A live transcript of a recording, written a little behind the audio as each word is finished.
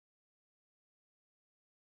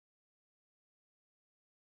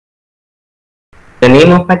The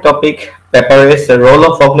name of my topic paper is the role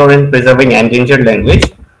of folklore in preserving endangered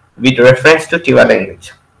language with reference to Tiwa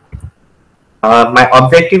language. My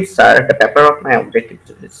objectives are the paper of my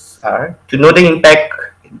objectives are to know the impact,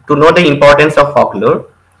 to know the importance of folklore,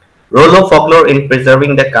 role of folklore in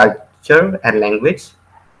preserving the culture and language,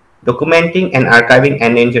 documenting and archiving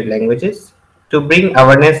endangered languages, to bring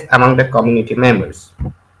awareness among the community members.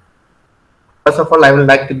 First of all, I would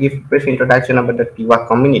like to give a brief introduction about the Tiwa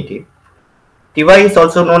community. Tiwa is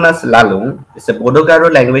also known as Lalung. It's a Bodo-Garo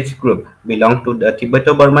language group belong to the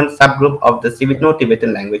Tibeto-Burman subgroup of the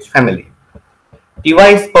Sino-Tibetan language family.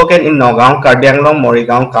 Tiwa is spoken in Nagaon, Karbi Anglong,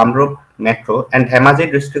 Morigaon, Kamrup Metro and Dhemaji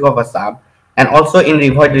district of Assam and also in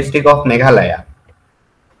Rivoi district of Meghalaya.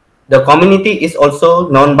 The community is also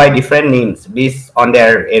known by different names based on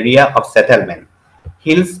their area of settlement.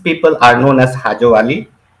 Hills people are known as Hajowali,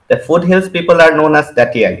 the foothills people are known as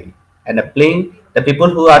Datiali, and the people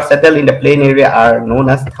who are settled in the plain area are known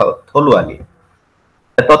as Tholuali.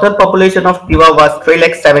 The total population of Tiwa was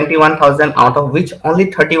 3,71,000, out of which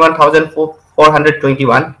only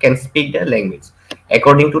 31,421 can speak the language,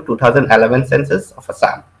 according to 2011 census of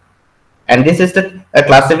Assam. And this is the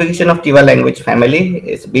classification of Tiwa language family.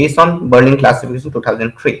 It's based on Berlin classification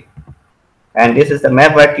 2003. And this is the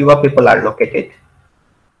map where Tiwa people are located.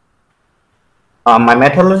 My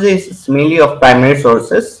methodology is mainly of primary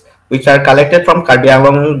sources, which are collected from Karbi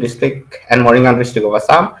Anglong district and Moringan district of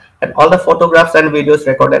Assam, and all the photographs and videos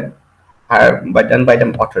recorded are done by the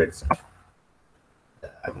author itself.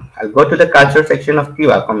 I'll go to the culture section of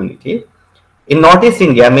Tiwa community. In Northeast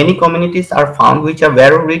India, many communities are found which are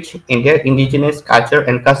very rich in their indigenous culture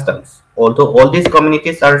and customs. Although all these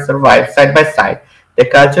communities are survived side by side, their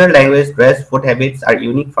culture, language, dress, food habits are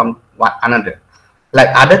unique from one another.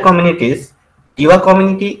 Like other communities, Tiwa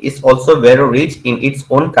community is also very rich in its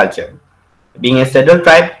own culture. Being a scheduled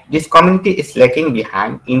tribe, this community is lagging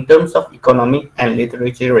behind in terms of economic and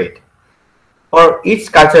literature rate. For its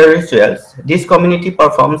cultural rituals, this community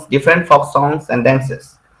performs different folk songs and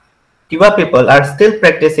dances. Tiwa people are still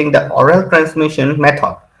practicing the oral transmission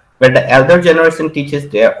method, where the elder generation teaches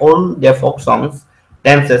their folk songs,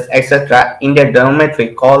 dances, etc. in their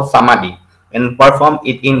dormitory called samadhi and perform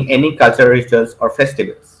it in any cultural rituals or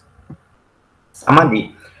festivals.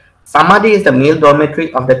 Samadhi. Samadhi is the male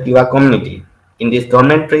dormitory of the Tiwa community. In this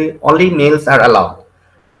dormitory, only males are allowed.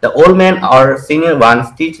 The old men or senior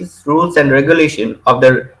ones teaches rules and regulation of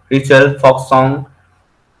the ritual, folk song,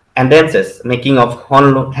 and dances, making of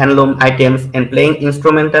handloom items and playing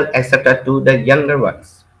instrumental, etc. to the younger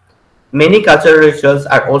ones. Many cultural rituals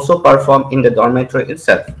are also performed in the dormitory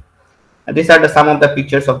itself. And these are some of the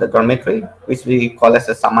pictures of the dormitory, which we call as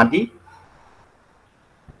a samadhi.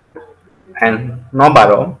 And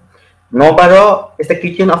Nobaro. Nobaro is the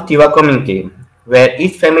kitchen of Tiwa community, where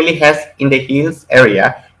each family has in the hills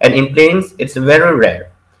area and in plains it's very rare.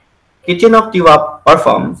 Kitchen of Tiwa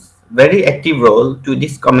performs very active role to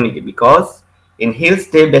this community because in hills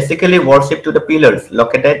they basically worship to the pillars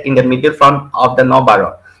located in the middle front of the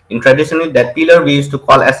Nobaro. In traditionally that pillar we used to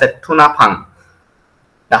call as a Tunapang.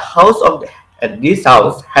 The house of this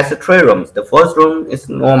house has three rooms. The first room is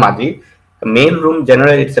Nomaji. The main room,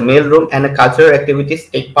 generally it's a male room, and the cultural activities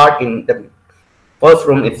take part in the first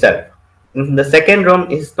room itself. The second room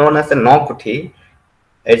is known as a Nokuti.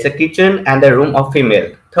 It's a kitchen and a room of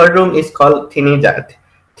female. Third room is called Tinsisal.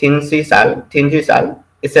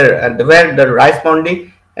 It's where the rice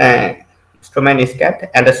bondi instrument is kept,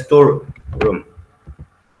 and the store room.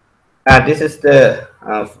 This is the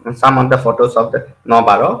some of the photos of the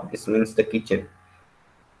Nobaro. This means the kitchen.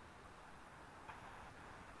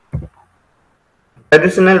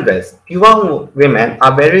 Traditional dress. Tiwa women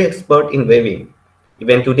are very expert in weaving.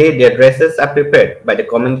 Even today, their dresses are prepared by the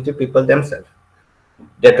community people themselves.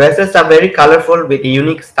 Their dresses are very colorful with a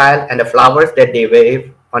unique style, and the flowers that they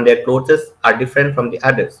weave on their clothes are different from the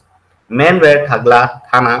others. Men wear thagla,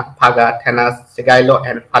 thana, phaga, thenas, sigailo,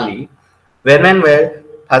 and pali. Women wear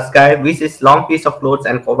thaskai, which is long piece of clothes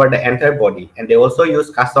and cover the entire body. And they also use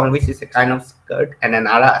kasong, which is a kind of skirt, and an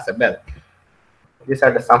ara as a belt. These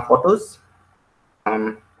are some photos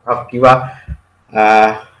of Tiwa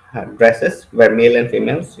dresses where male and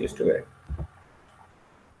females used to wear.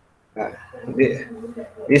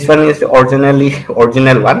 This one is the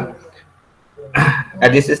original one.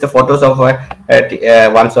 This is the photos of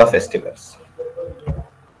Wansa festivals.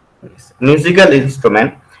 Musical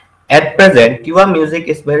instrument. At present, Tiwa music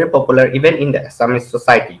is very popular even in the Assamese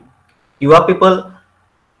society. Tiwa people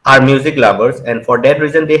are music lovers, and for that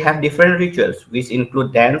reason they have different rituals which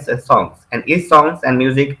include dance and songs, and each songs and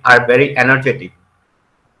music are very energetic.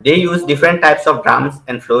 They use different types of drums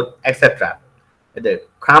and flute, etc. The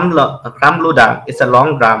Kramluda is a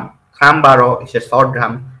long drum, Krambaro is a short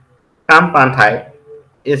drum, Krampanthai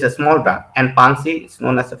is a small drum, and Pansi is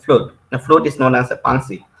known as a flute. The flute is known as a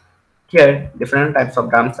Pansi. Here, different types of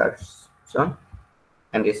drums are shown,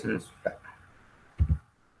 and this one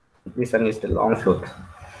is the long flute.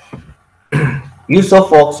 Use of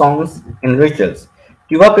folk songs in rituals.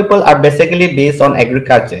 Tiwa people are basically based on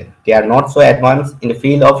agriculture. They are not so advanced in the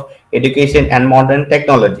field of education and modern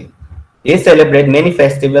technology. They celebrate many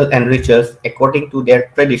festivals and rituals according to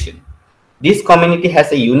their tradition. This community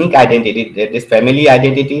has a unique identity, that is family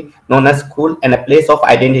identity known as school, and a place of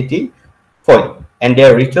identity folk, and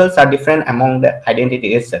their rituals are different among the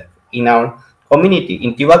identity itself. In our community,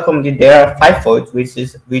 in Tiwa community, there are five folks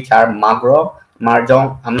which are Magro,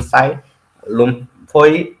 Marjong, Amsai,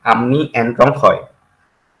 Lumphoi, Amni, and Rongkhoi.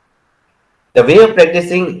 The way of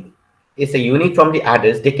practicing is a unique from the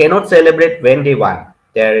others. They cannot celebrate when they want.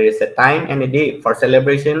 There is a time and a day for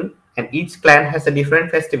celebration, and each clan has a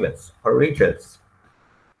different festivals or rituals.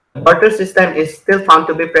 The barter system is still found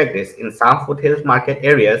to be practiced in some foothills market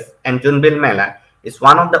areas, and Junbil Mela is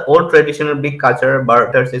one of the old traditional big cultural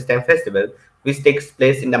barter system festival which takes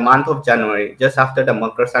place in the month of January just after the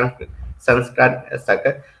Makar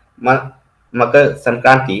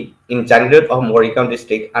Sankranti in Jangirot of Morikam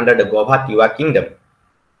district under the Gobha Tiwa kingdom.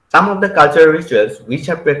 Some of the cultural rituals which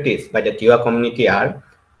are practiced by the Tiwa community are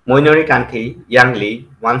Moinori Kanthi, Yangli,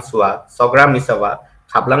 Wansua, Sogra Misawa,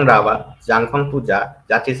 Khablang Rawa, Jangkhon Puja,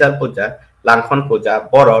 Jatisal Puja, Langkhon Puja,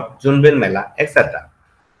 Borot, Junbin Mela, etc.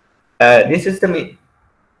 This is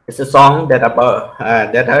it's a song that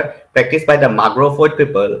are practiced by the Magro folk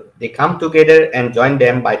people. They come together and join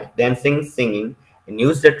them by dancing, singing, and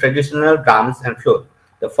use the traditional drums and flute.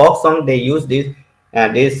 The folk song they use these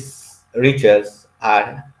rituals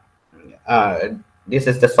are this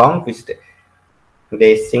is the song which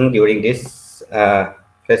they sing during these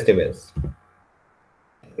festivals.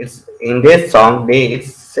 It's in this song it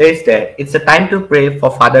says that it's a time to pray for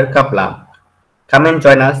Father Kapla. Come and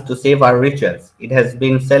join us to save our rituals. It has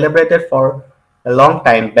been celebrated for a long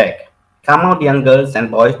time back. Come out, young girls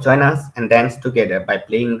and boys, join us and dance together by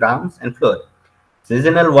playing drums and flute.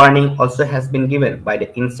 Seasonal warning also has been given by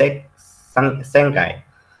the insect Senkai.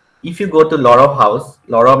 If you go to Loro house,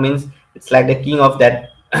 Loro means it's like the king of that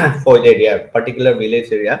foil area, particular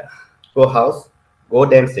village area. Go house, go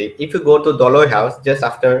dancing. If you go to Doloi house, just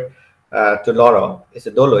after to Loro, it's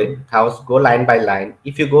a Doloi house, go line by line.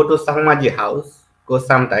 If you go to Sangmaji house, go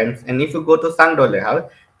sometimes. And if you go to Sangdole house,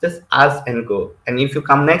 just ask and go. And if you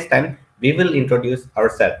come next time, we will introduce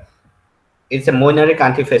ourselves. It's a Moinari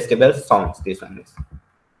Kanti festival songs, this one is.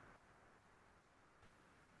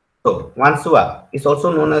 So, Wansua is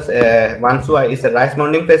also known as Wansua is a rice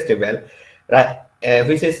mourning festival,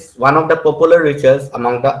 which is one of the popular rituals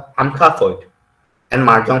among the Amkha folk and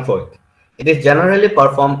Marjong folk. It is generally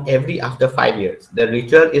performed every after 5 years. The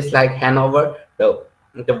ritual is like hand over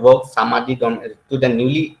the work Samadhi to the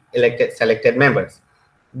newly selected members.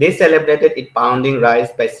 They celebrated it pounding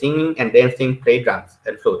rice by singing and dancing, play drums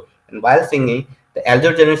and flute. And while singing, the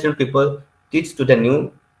elder generation people teach to the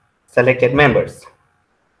new selected members.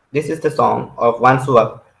 This is the song of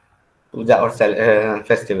Wansua Puja or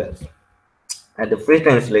festivals. And the free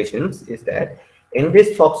translations is that in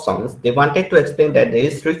these folk songs, they wanted to explain that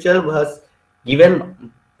this ritual was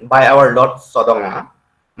given by our Lord Sodonga,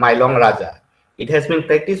 Mailong Raja. It has been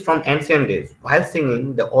practiced from ancient days. While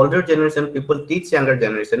singing, the older generation people teach younger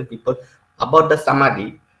generation people about the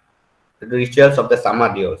Samadhi, the rituals of the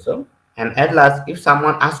Samadhi also. And at last, if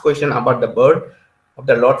someone asks question about the birth of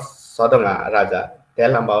the Lord Sodonga Raja,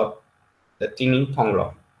 tell about the Tini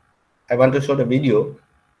Thonglo. I want to show the video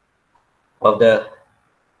of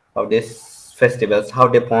these festivals, how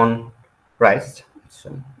they pawn rice.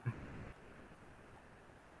 So,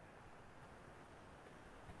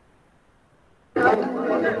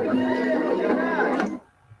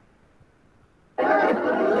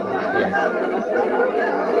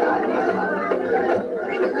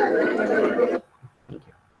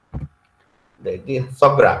 the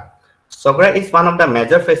Sogra. Sogra is one of the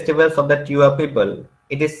major festivals of the Tiwa people.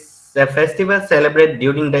 It is a festival celebrated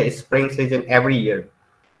during the spring season every year.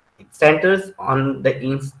 It centers on the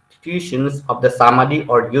institutions of the Samadhi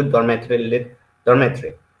or youth dormitory.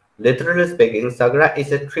 Literally speaking, Sogra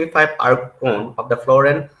is a 3-5 arc cone of the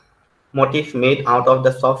floral motif made out of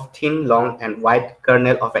the soft, thin, long, and white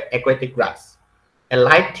kernel of an aquatic grass. A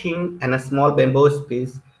light thin and a small bamboo split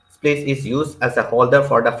is used as a holder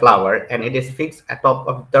for the flower, and it is fixed atop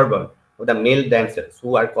of the turban of the male dancers,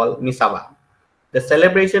 who are called Misawa. The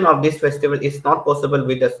celebration of this festival is not possible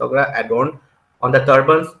with the Sogra adorned on the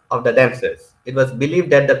turbans of the dancers. It was believed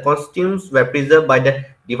that the costumes were preserved by the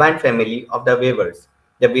divine family of the weavers.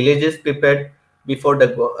 The villagers prepared before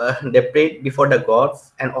they prayed before the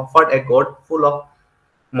gods and offered a gourd full of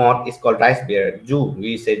moth is called rice beer, Jew,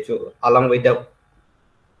 we say Jew, along with the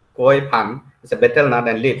koi pan, is a betel nut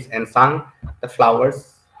and leaves, and sang the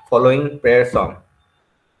flowers following prayer song.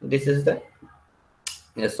 This is the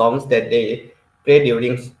songs that they play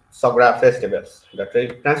during Sogra festivals. The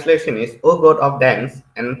translation is, O God of dance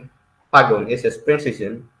and Pagun is a spring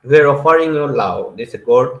season. We are offering you love, this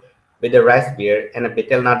gourd with a rice beer and a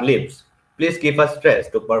betel nut leaves. Please give us stress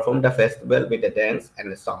to perform the festival with the dance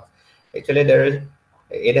and the songs. Actually,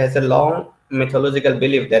 it has a long mythological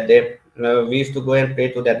belief that we used to go and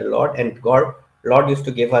pray to that Lord, and Lord used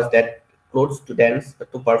to give us that clothes to dance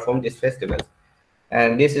to perform these festivals.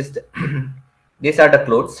 And this is these are the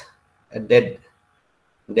clothes that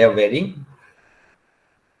they are wearing.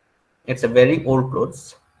 It's a very old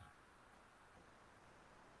clothes.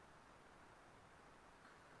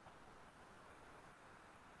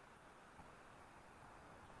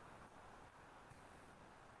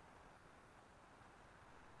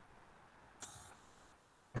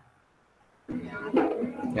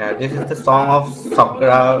 Yeah, this is the song of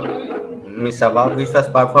Sakura Misawa, which was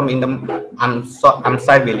performed in the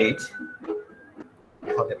Amsai village.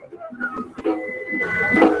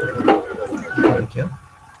 Thank you.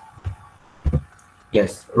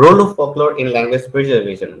 Yes, role of folklore in language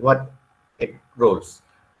preservation. What it roles?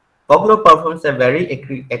 Folklore performs a very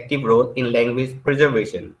active role in language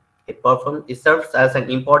preservation. It serves as an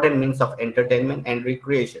important means of entertainment and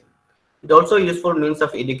recreation. It also useful means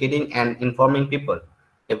of educating and informing people.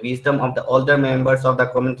 The wisdom of the older members of the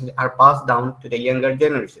community are passed down to the younger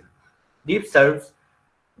generation. This serves,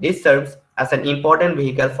 this serves as an important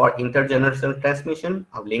vehicle for intergenerational transmission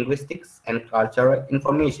of linguistics and cultural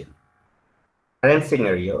information. Current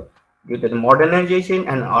scenario, due to the modernization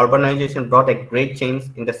and urbanization brought a great change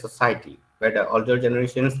in the society, where the older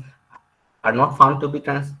generations are not found to be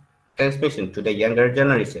transmission to the younger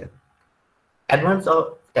generation.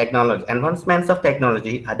 Advancements of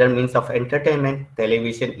technology, other means of entertainment,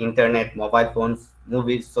 television, internet, mobile phones,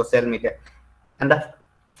 movies, social media, and the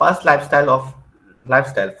fast lifestyle,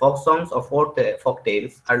 folk songs or folk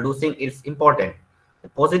tales are losing its importance. The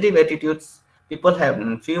positive attitudes, people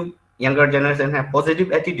have few younger generation have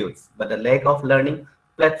positive attitudes, but the lack of learning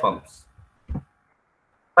platforms.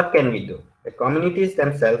 What can we do? The communities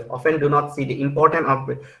themselves often do not see the importance of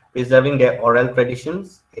preserving their oral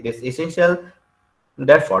traditions. It is essential,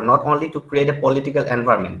 therefore, not only to create a political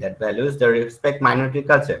environment that values the respect minority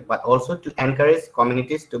culture, but also to encourage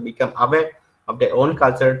communities to become aware of their own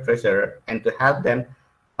cultural treasure and to help them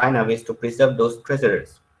find a ways to preserve those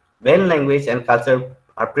treasures. When language and culture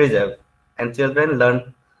are preserved and children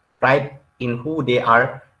learn pride in who they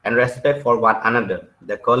are and respect for one another,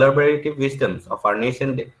 the collaborative wisdoms of our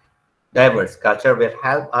nation diverse culture will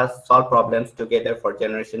help us solve problems together for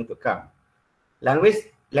generations to come. Language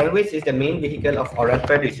is the main vehicle of oral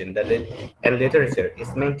tradition and literature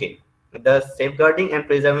is maintained. The safeguarding and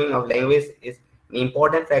preserving of language is an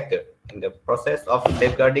important factor in the process of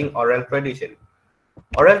safeguarding oral tradition.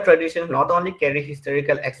 Oral traditions not only carry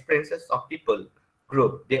historical experiences of people,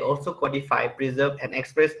 group, they also codify, preserve, and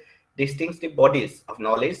express distinctive bodies of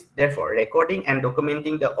knowledge. Therefore, recording and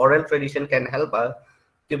documenting the oral tradition can help us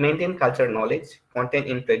to maintain cultural knowledge, content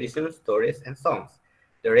in traditions, stories, and songs.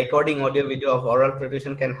 The recording audio video of oral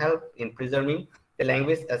tradition can help in preserving the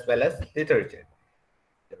language as well as literature.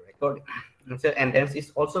 The record and dance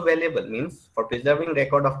is also valuable means for preserving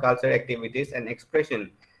record of cultural activities and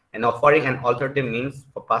expression and offering an alternative means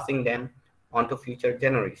for passing them on to future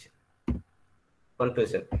generations.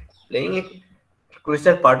 Conclusion. Playing a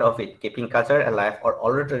crucial part of it, keeping culture alive or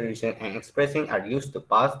oral tradition and expressing are used to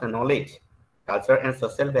pass the knowledge, culture and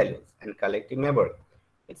social values and collective memory.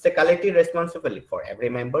 It's a collective responsibility for every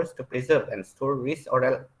member to preserve and store rich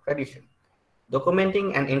oral tradition.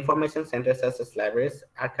 Documenting and information centers such as libraries,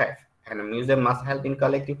 archive, and a museum must help in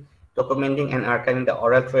collecting, documenting, and archiving the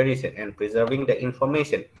oral tradition and preserving the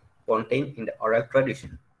information contained in the oral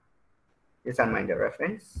tradition. These are my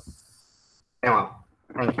reference. Now,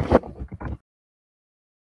 thank you.